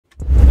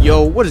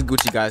Yo, what is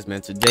Gucci, guys,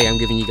 man? Today I'm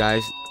giving you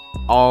guys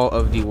all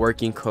of the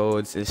working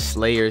codes in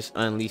Slayers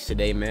Unleashed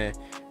today, man.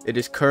 It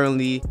is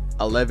currently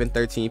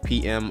 11:13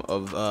 p.m.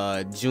 of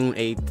June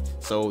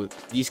 8th, so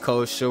these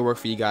codes should work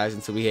for you guys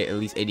until we hit at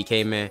least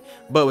 80k, man.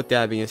 But with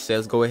that being said,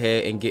 let's go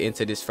ahead and get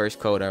into this first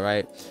code. All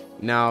right,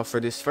 now for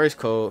this first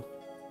code,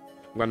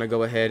 I'm gonna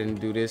go ahead and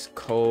do this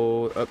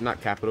code up,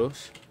 not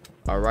capitals.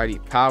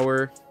 Alrighty,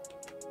 power,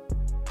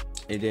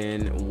 and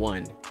then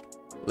 1.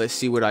 Let's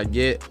see what I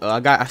get.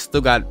 I still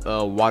got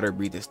water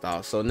breathing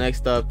style. So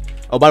next up,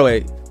 oh, by the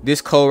way, this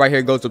code right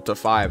here goes up to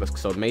 5,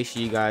 so make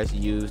sure you guys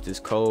use this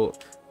code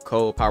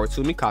power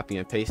 2. Let me copy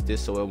and paste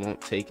this so it won't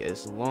take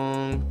as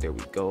long. There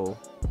we go.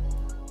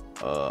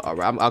 All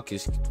right, I'll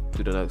just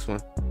do the next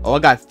one. Oh, I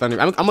got thunder.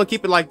 I'm gonna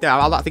keep it like that.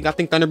 I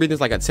think thunder breathing is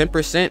like at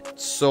 10%,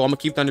 so I'm gonna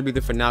keep thunder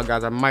breathing for now,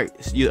 guys. I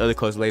might use other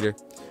codes later.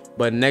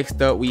 But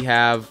next up, we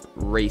have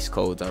race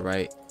codes. All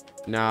right,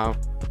 now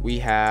we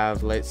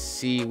have, let's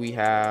see, we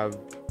have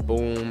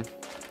boom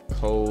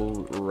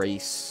code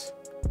race.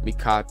 We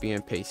copy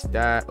and paste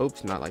that.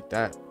 Oops, not like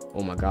that.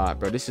 Oh my god,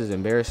 bro, this is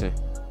embarrassing.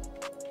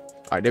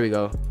 All right, there we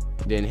go.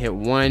 Then hit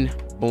 1,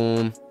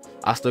 boom.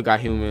 I still got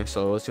human,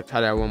 so let's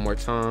try that one more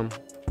time.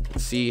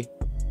 Let's see,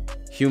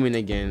 human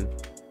again.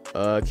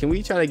 Can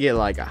we try to get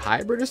like a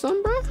hybrid or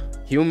something, bro?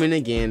 Human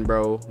again,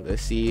 bro.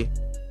 Let's see,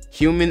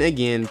 human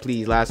again,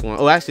 please. Last one.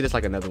 Oh, actually, that's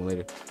like another one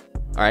later.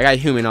 All right, I got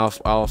human all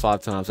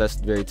 5 times. That's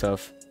very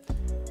tough.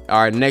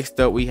 All right, next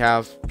up we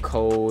have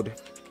code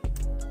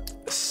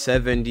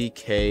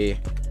 70k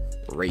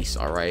race.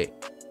 All right,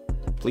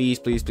 please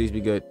be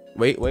good.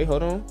 Wait,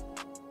 hold on.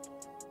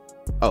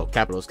 Oh,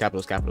 capitals. All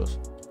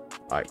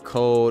right,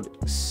 code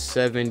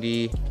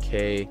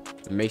 70k.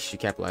 Make sure you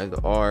capitalize the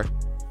R.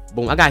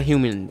 Boom, I got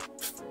human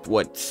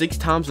what 6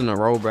 times in a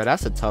row, bro.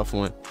 That's a tough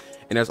one.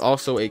 And there's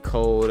also a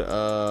code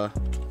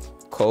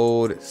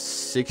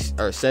 6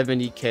 or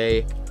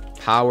 70k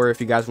power if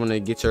you guys want to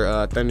get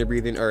your thunder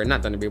breathing, or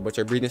not thunder breathing, but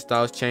your breathing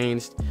styles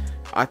changed.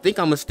 I think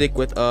I'm gonna stick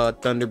with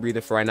thunder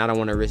breathing for right now. I don't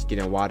want to risk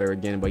getting water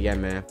again, but yeah,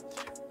 man,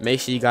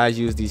 make sure you guys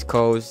use these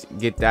codes,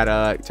 get that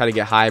try to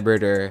get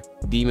hybrid or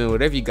demon,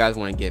 whatever you guys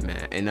want to get,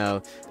 man. And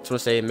just want to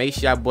say, make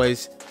sure y'all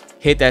boys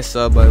hit that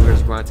sub button. We're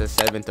just going to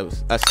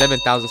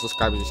 7,000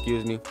 subscribers,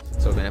 excuse me.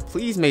 So man,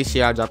 please make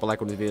sure y'all drop a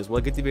like on this video.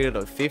 We'll get the video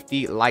to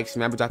 50 likes,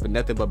 man. I've been dropping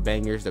nothing but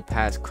bangers the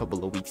past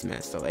couple of weeks,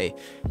 man. So hey,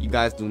 you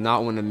guys do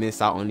not want to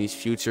miss out on these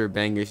future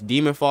bangers.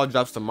 Demon Fall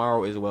drops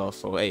tomorrow as well,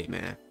 so hey,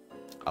 man,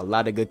 a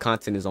lot of good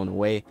content is on the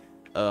way.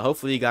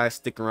 Hopefully you guys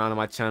stick around on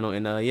my channel,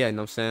 and yeah, you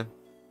know what I'm saying.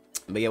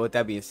 But yeah, with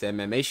that being said,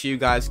 man, make sure you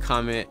guys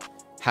comment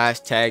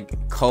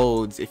hashtag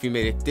codes if you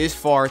made it this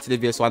far to the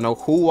video, so I know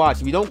who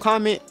watched. If you don't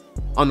comment,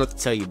 I don't know what to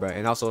tell you, bro.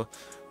 And also,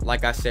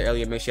 like I said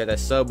earlier, make sure you have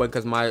that sub button,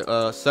 because my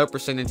sub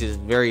percentage is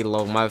very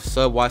low. My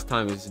sub watch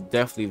time is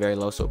definitely very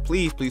low, so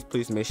please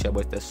make sure you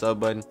hit that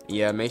sub button.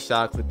 Yeah, make sure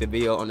I click the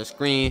video on the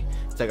screen,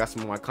 check out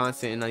some of my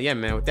content. And yeah,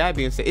 man, with that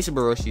being said, it's your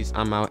boy Roshiez.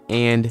 I'm out,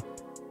 and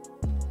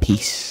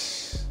peace.